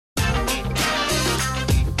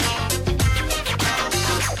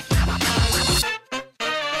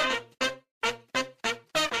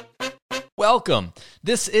Welcome.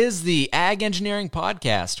 This is the Ag Engineering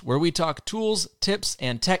Podcast, where we talk tools, tips,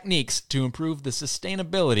 and techniques to improve the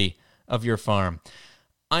sustainability of your farm.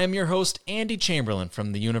 I am your host, Andy Chamberlain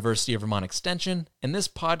from the University of Vermont Extension, and this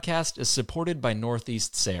podcast is supported by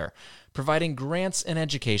Northeast SARE, providing grants and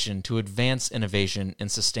education to advance innovation in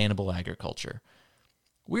sustainable agriculture.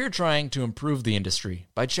 We are trying to improve the industry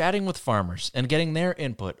by chatting with farmers and getting their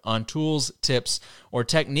input on tools, tips, or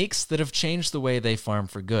techniques that have changed the way they farm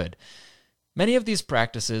for good. Many of these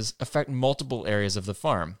practices affect multiple areas of the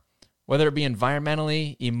farm. Whether it be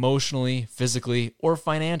environmentally, emotionally, physically, or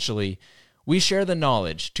financially, we share the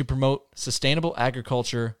knowledge to promote sustainable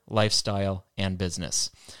agriculture, lifestyle, and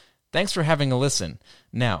business. Thanks for having a listen.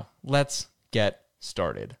 Now, let's get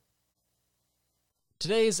started.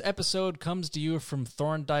 Today's episode comes to you from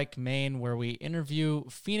Thorndike, Maine, where we interview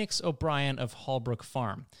Phoenix O'Brien of Hallbrook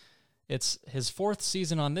Farm. It's his fourth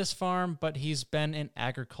season on this farm, but he's been in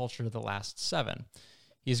agriculture the last 7.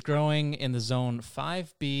 He's growing in the zone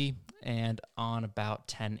 5B and on about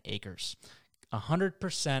 10 acres.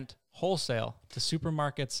 100% wholesale to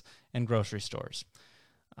supermarkets and grocery stores.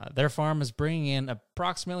 Their farm is bringing in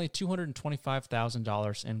approximately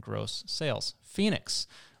 $225,000 in gross sales. Phoenix,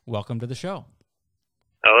 welcome to the show.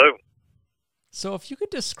 Hello. So if you could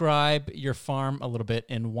describe your farm a little bit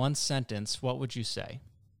in one sentence, what would you say?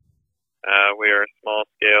 We are a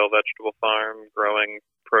small-scale vegetable farm growing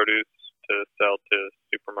produce to sell to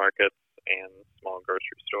supermarkets and small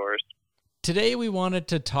grocery stores. Today we wanted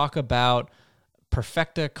to talk about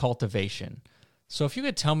Perfecta cultivation. So if you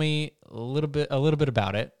could tell me a little bit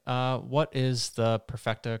about it, what is the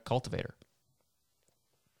Perfecta cultivator?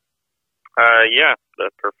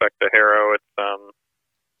 The Perfecta Harrow.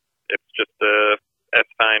 It's just a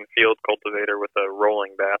S-tine field cultivator with a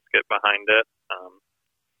rolling basket behind it.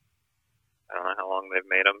 I don't know how long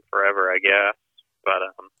they've made them, forever, I guess. But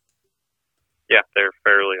they're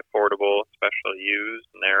fairly affordable, especially used,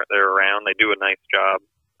 and they're around. They do a nice job.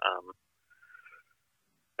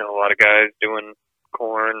 A lot of guys doing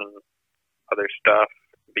corn and other stuff,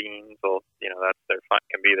 beans.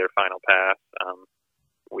 Can be their final pass.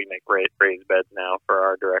 We make raised beds now for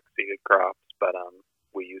our direct seeded crops, but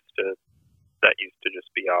that used to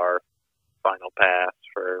just be our final pass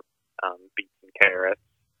for beets and carrots.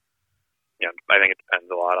 I think it depends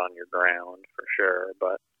a lot on your ground for sure,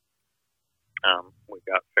 but we've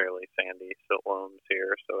got fairly sandy silt loams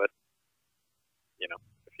here, so if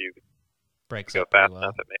you breaks go up fast well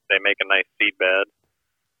enough, they make a nice seed bed.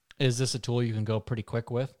 Is this a tool you can go pretty quick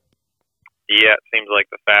with? Yeah, it seems like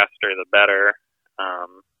the faster the better.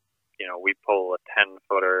 We pull a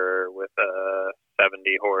 10-footer with a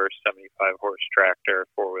 70-horse, 75-horse tractor,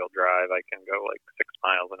 4-wheel drive. I can go like 6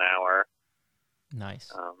 miles an hour.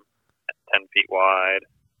 Nice. 10 feet wide.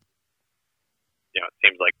 It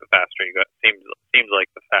seems like the faster you go, seems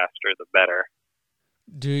like the faster the better.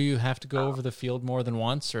 Do you have to go over the field more than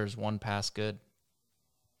once, or is one pass good?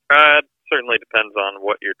 It certainly depends on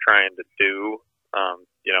what you're trying to do.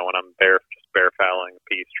 When I'm bare fouling a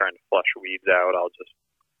piece, trying to flush weeds out, I'll just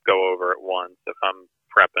go over it once. If I'm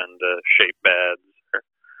prepping to shape beds, or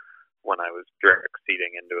when I was direct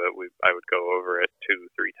seeding into it, I would go over it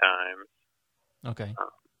 2-3 times. Okay.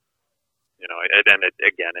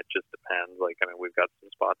 It just depends. We've got some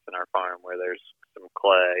spots in our farm where there's some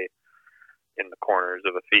clay in the corners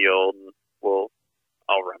of a field.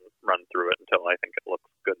 I'll run through it until I think it looks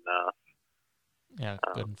good enough. Yeah,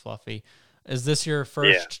 good and fluffy. Is this your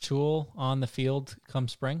first tool on the field come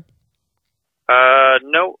spring?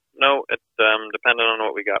 No. It's depending on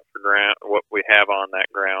what we got for ground, what we have on that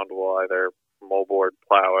ground. We'll either moldboard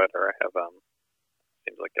plow it, or I have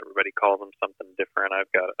seems like everybody calls them something different. I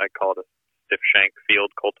call it a stiff shank field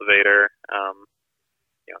cultivator.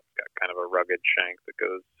 It's got kind of a rugged shank that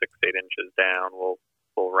goes 6-8 inches down. We'll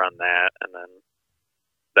run that, and then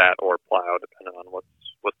that or plow, depending on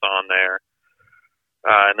what's on there.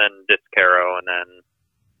 And then disc harrow, and then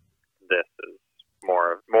this is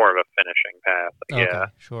more of a finishing pass, I guess.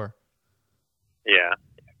 Okay, sure. Yeah,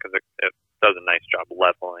 because it does a nice job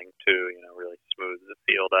leveling too. Really smooths the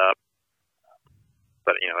field up.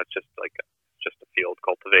 But it's just a field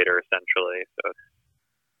cultivator essentially. So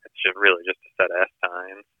it's really just a set of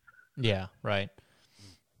S-tines. Yeah, right.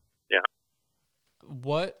 Yeah.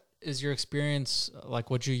 What is your experience like?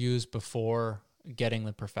 What'd you use before getting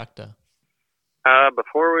the Perfecta?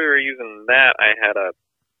 Before we were using that, I had a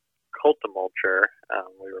Cultimulture.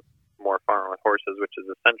 We were more farming with horses, which is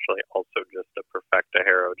essentially also just a Perfecta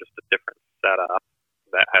harrow, just a different setup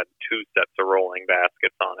that had 2 sets of rolling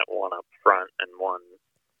baskets on it, one up front and one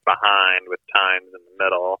behind with tines in the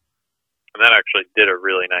middle. And that actually did a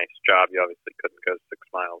really nice job. You obviously couldn't go 6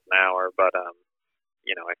 miles an hour, but I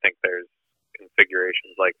think there's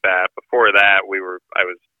configurations like that. Before that, I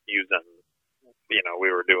was using,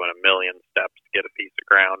 we were doing a million steps to get a piece of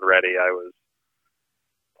ground ready. I was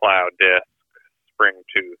plow disc, spring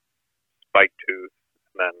tooth, spike tooth,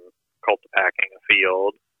 and then cultipacking a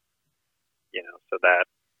field. So that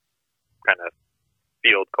kind of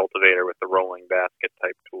field cultivator with the rolling basket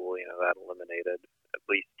type tool, that eliminated at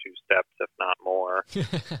least 2 steps, if not more.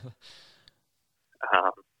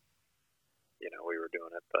 We were doing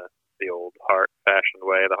it the old fashioned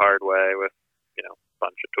way, the hard way, with a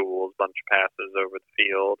bunch of tools, bunch of passes over the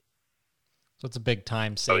field. So it's a big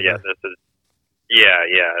time saver. So this is it's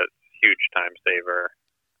a huge time saver.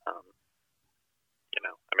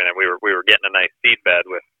 We were getting a nice seed bed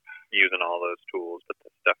with using all those tools, but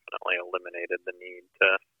this definitely eliminated the need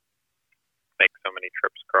to make so many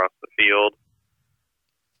trips across the field.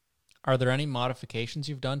 Are there any modifications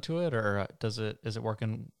you've done to it, or is it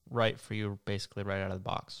working right for you basically right out of the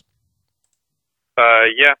box?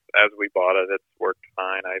 Yeah, as we bought it, it's worked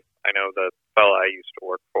fine. I know the fella I used to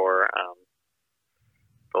work for,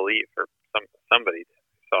 somebody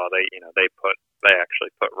saw they actually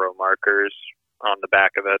put row markers on the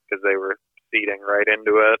back of it because they were seeding right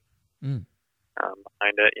into it.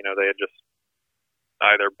 Behind it, they had just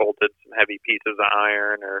either bolted some heavy pieces of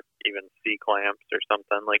iron or even C-clamps or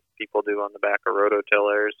something like people do on the back of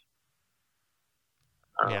rototillers.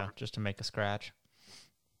 Just to make a scratch.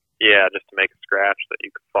 Yeah, just to make a scratch that you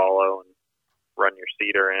could follow and run your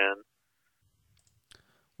seeder in.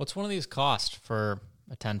 What's one of these cost for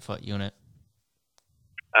a 10-foot unit?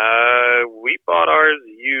 We bought ours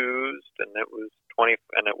used, and it was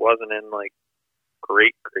and it wasn't in like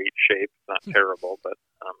great shape. It's not terrible, but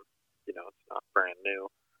it's not brand new.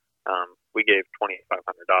 We gave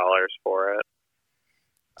 $2,500 for it.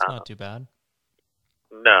 It's not too bad.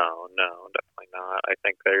 No, definitely not. I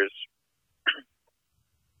think there's,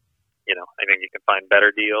 I think you can find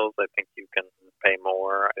better deals. I think you can pay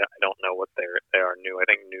more. I don't know what they are new. I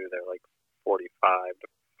think new they're like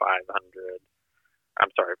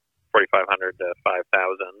 $4,500 to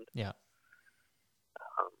 $5,000. Yeah.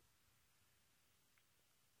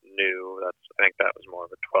 New. I think that was more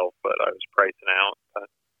of a 12-foot I was pricing out. But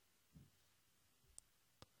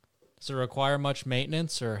does it require much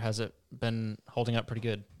maintenance, or has it been holding up pretty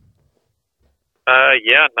good?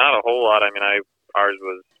 Yeah, not a whole lot. Ours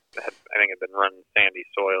I think had been running sandy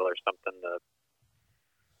soil or something. There's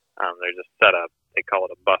a setup, they call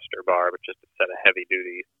it a buster bar, but just a set of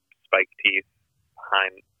heavy-duty spike teeth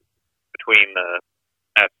between the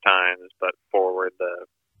S tines, but forward the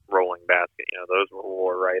rolling basket. Those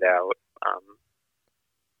wore right out.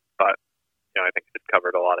 But I think it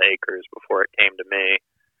covered a lot of acres before it came to me.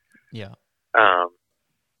 Yeah.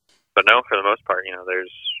 But no, for the most part,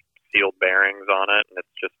 there's sealed bearings on it, and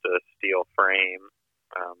it's just a steel frame.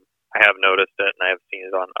 I have noticed it, and I have seen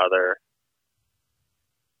it on others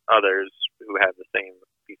who have the same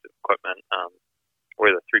piece of equipment,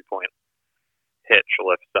 where the 3-point hitch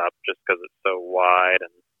lifts up just because it's so wide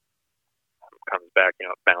and comes back. It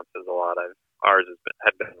bounces a lot. Ours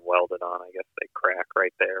had been welded on. I guess they crack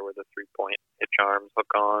right there where the 3-point hitch arms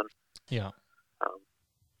hook on. Yeah.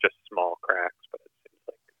 Just small cracks, but it seems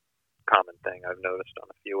like a common thing I've noticed on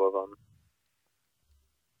a few of them.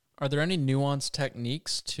 Are there any nuanced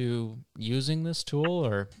techniques to using this tool,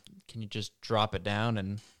 or can you just drop it down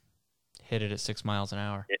and hit it at 6 miles an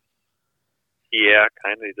hour? Yeah,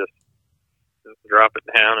 kind of just drop it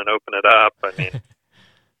down and open it up.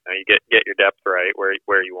 You get your depth right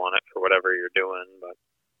where you want it for whatever you're doing, but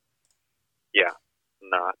yeah,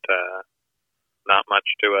 not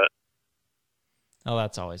much to it. Oh,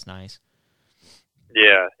 that's always nice.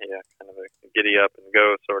 Yeah, kind of a giddy up and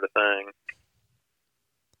go sort of thing.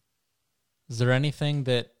 Is there anything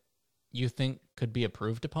that you think could be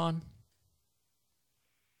improved upon?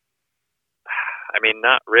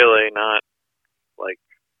 Not really. Not like,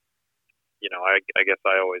 I guess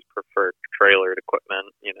I always prefer trailered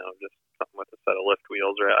equipment, just something with a set of lift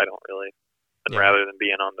wheels. I don't really, rather than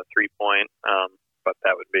being on the 3-point, but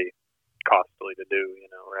that would be costly to do,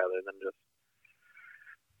 rather than just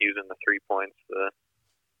using the 3 points, the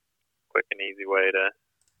quick and easy way to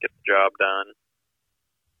get the job done.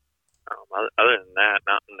 Other than that,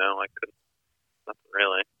 nothing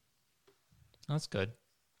really. That's good.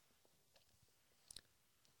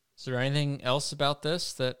 Is there anything else about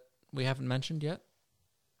this that we haven't mentioned yet?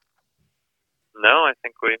 No, I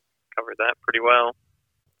think we covered that pretty well.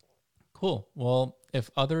 Cool. Well, if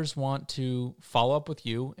others want to follow up with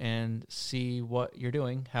you and see what you're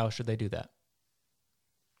doing, how should they do that?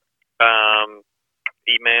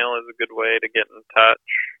 email is a good way to get in touch.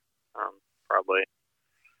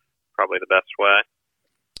 Probably the best way.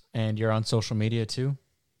 And you're on social media too?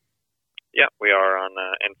 Yeah, we are on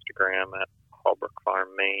Instagram at Holbrook Farm,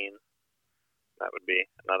 Maine. That would be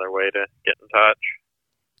another way to get in touch.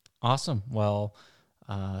 Awesome. Well,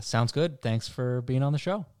 sounds good. Thanks for being on the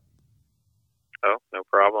show. Oh, no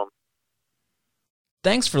problem.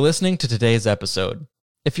 Thanks for listening to today's episode.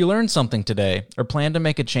 If you learned something today or plan to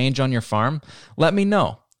make a change on your farm, let me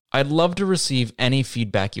know. I'd love to receive any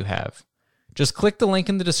feedback you have. Just click the link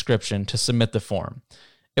in the description to submit the form.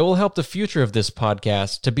 It will help the future of this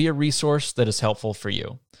podcast to be a resource that is helpful for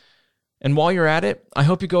you. And while you're at it, I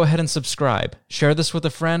hope you go ahead and subscribe, share this with a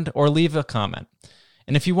friend, or leave a comment.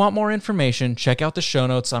 And if you want more information, check out the show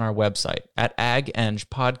notes on our website at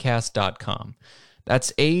agengpodcast.com.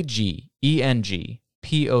 That's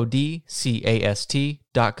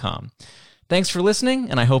agengpodcast.com. Thanks for listening,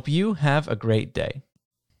 and I hope you have a great day.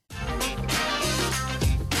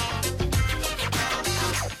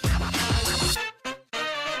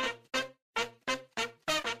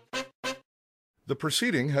 The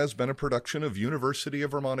proceeding has been a production of University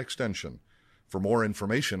of Vermont Extension. For more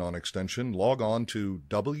information on Extension, log on to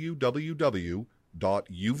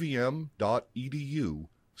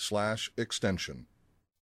www.uvm.edu/extension.